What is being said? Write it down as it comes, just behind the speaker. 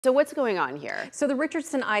So what's going on here? So the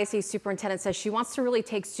Richardson ISD superintendent says she wants to really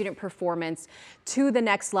take student performance to the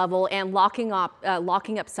next level, and locking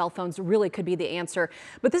up cell phones really could be the answer.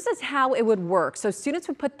 But this is how it would work. So students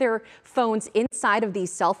would put their phones inside of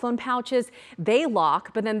these cell phone pouches. They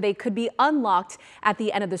lock, but then they could be unlocked at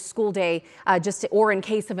the end of the school day, or in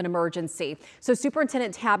case of an emergency. So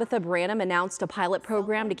Superintendent Tabitha Branum announced a pilot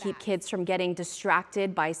program to keep kids from getting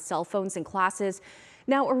distracted by cell phones in classes.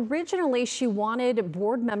 Now, originally, she wanted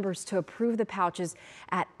board members to approve the pouches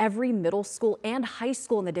at every middle school and high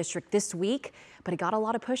school in the district this week, but it got a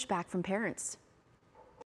lot of pushback from parents.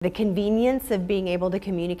 The convenience of being able to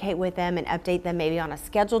communicate with them and update them maybe on a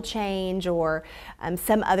schedule change or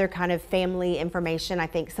some other kind of family information, I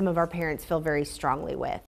think some of our parents feel very strongly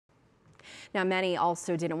with. Now, many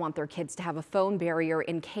also didn't want their kids to have a phone barrier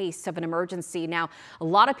in case of an emergency. Now, a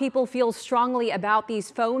lot of people feel strongly about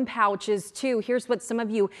these phone pouches, too. Here's what some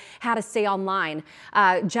of you had to say online.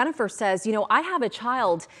 Jennifer says, you know, I have a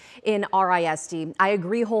child in RISD. I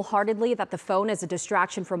agree wholeheartedly that the phone is a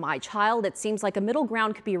distraction for my child. It seems like a middle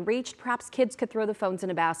ground could be reached. Perhaps kids could throw the phones in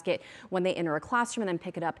a basket when they enter a classroom and then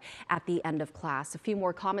pick it up at the end of class. A few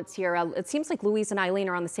more comments here. It seems like Louise and Eileen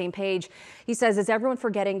are on the same page. He says, is everyone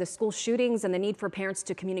forgetting the school shootings and the need for parents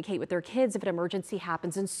to communicate with their kids if an emergency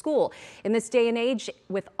happens in school? In this day and age,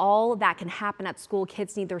 with all that can happen at school,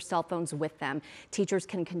 kids need their cell phones with them. Teachers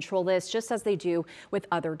can control this just as they do with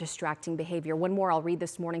other distracting behavior. One more I'll read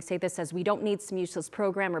this morning. Say this says, we don't need some useless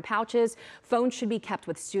program or pouches. Phones should be kept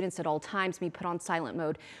with students at all times, be put on silent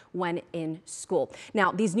mode when in school.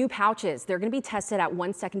 Now, these new pouches, they're going to be tested at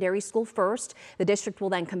one secondary school first. The district will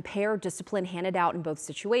then compare discipline handed out in both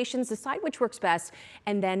situations, decide which works best,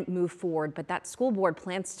 and then move forward. But that school board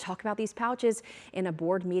plans to talk about these pouches in a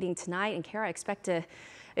board meeting tonight. And Kara, I expect it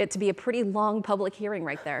to be a pretty long public hearing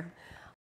right there.